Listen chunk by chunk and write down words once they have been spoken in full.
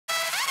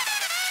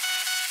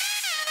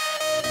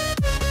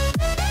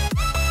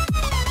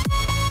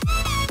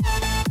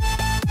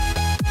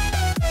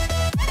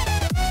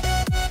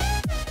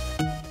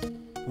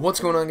What's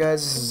going on,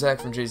 guys? This is Zach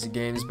from JZ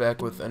Games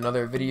back with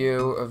another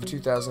video of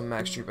 2000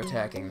 Max Troop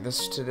Attacking.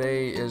 This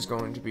today is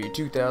going to be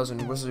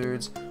 2000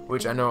 Wizards,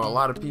 which I know a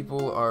lot of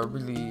people have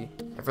really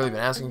been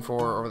asking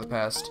for over the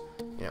past,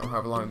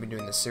 however long I've been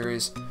doing this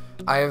series.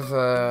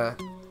 My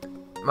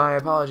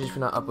apologies for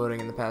not uploading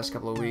in the past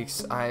couple of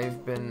weeks.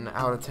 I've been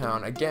out of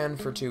town again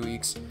for 2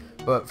 weeks,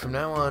 but from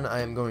now on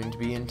I am going to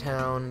be in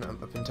town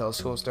up until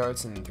school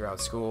starts and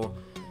throughout school.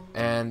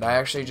 And I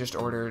actually just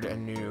ordered a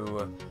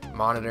new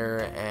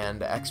monitor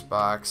and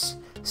Xbox,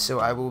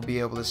 so I will be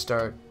able to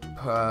start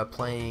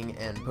playing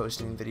and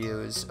posting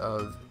videos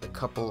of a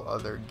couple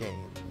other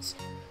games.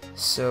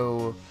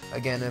 So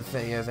again, if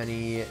you have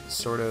any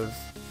sort of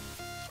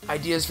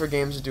ideas for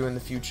games to do in the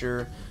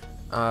future,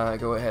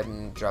 go ahead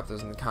and drop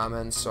those in the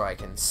comments so I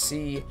can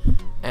see,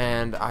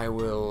 and I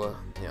will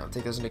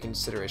take those into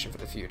consideration for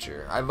the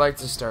future. I'd like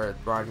to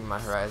start broadening my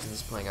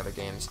horizons, playing other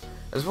games,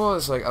 as well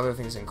as like other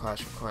things in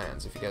Clash of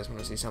Clans. If you guys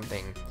want to see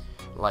something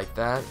like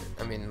that,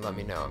 let me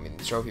know.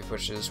 Trophy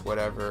pushes,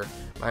 whatever.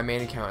 My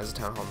main account has a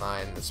Town Hall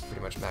 9 that's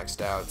pretty much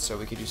maxed out, so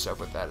we could do stuff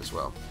with that as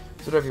well.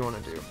 So whatever you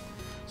want to do.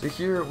 So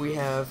here we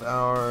have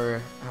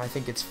our, I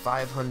think it's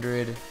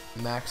 500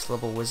 max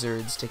level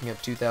wizards taking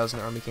up 2,000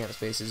 army camp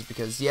spaces,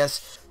 because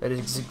yes, that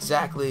is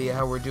exactly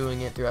how we're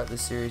doing it throughout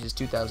this series, is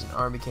 2,000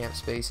 army camp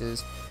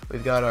spaces.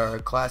 We've got our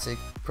classic,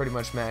 pretty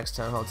much max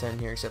Town Hall 10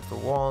 here except for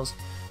walls,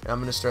 and I'm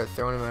going to start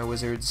throwing in my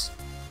wizards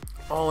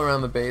all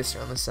around the base,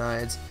 around the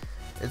sides.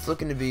 It's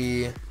looking to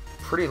be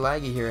pretty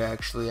laggy here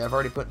actually. I've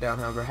already put down,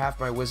 however, half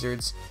my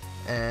wizards,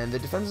 and the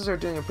defenses are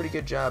doing a pretty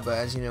good job, but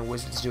as you know,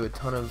 wizards do a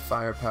ton of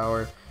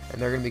firepower,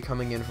 and they're going to be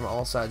coming in from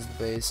all sides of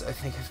the base. I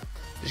think I've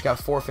just got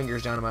 4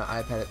 fingers down on my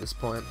iPad at this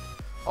point.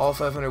 All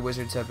 500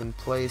 wizards have been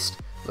placed.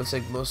 Looks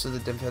like most of the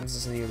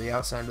defenses near the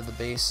outside of the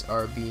base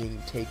are being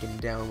taken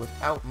down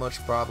without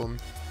much problem.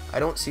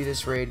 I don't see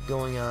this raid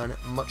going on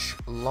much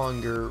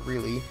longer,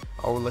 really.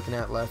 All we're looking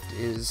at left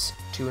is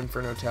 2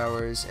 Inferno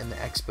Towers and the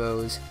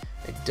Expos.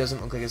 It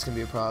doesn't look like it's going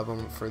to be a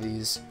problem for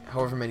these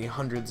however many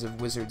hundreds of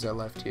wizards are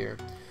left here.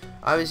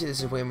 Obviously,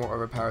 this is way more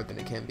overpowered than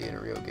it can be in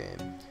a real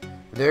game.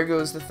 There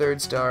goes the 3rd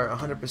star,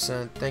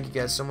 100%. Thank you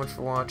guys so much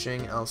for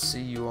watching. I'll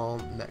see you all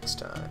next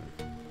time.